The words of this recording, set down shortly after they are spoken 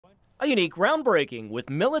A unique groundbreaking with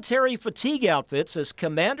military fatigue outfits as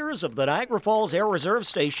commanders of the Niagara Falls Air Reserve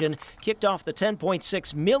Station kicked off the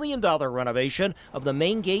 $10.6 million renovation of the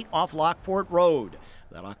main gate off Lockport Road.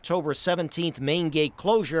 That October 17th main gate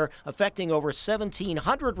closure affecting over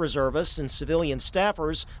 1,700 reservists and civilian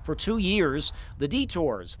staffers for 2 years. The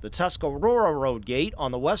detours, the Tuscarora Road gate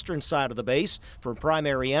on the western side of the base for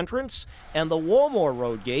primary entrance, and the Walmore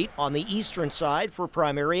Road gate on the eastern side for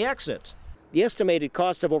primary exit. The estimated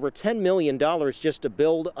cost of over $10 million just to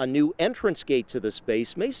build a new entrance gate to the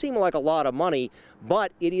space may seem like a lot of money,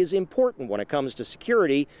 but it is important when it comes to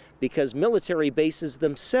security because military bases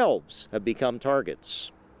themselves have become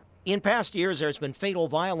targets. In past years, there's been fatal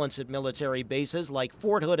violence at military bases like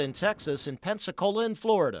Fort Hood in Texas and Pensacola in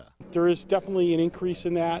Florida. There is definitely an increase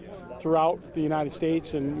in that throughout the United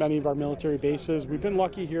States and many of our military bases. We've been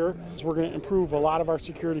lucky here, so we're going to improve a lot of our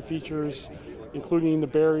security features, including the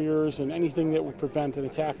barriers and anything that would prevent an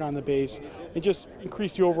attack on the base, and just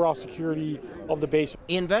increase the overall security of the base.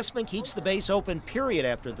 Investment keeps the base open, period,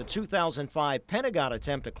 after the 2005 Pentagon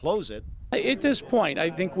attempt to close it. At this point, I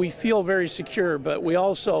think we feel very secure, but we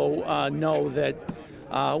also know that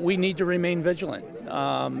we need to remain vigilant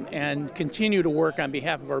and continue to work on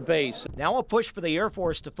behalf of our base. Now a push for the Air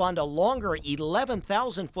Force to fund a longer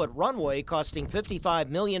 11,000-foot runway costing $55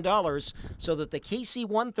 million so that the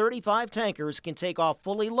KC-135 tankers can take off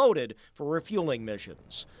fully loaded for refueling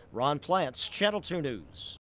missions. Ron Plants, Channel 2 News.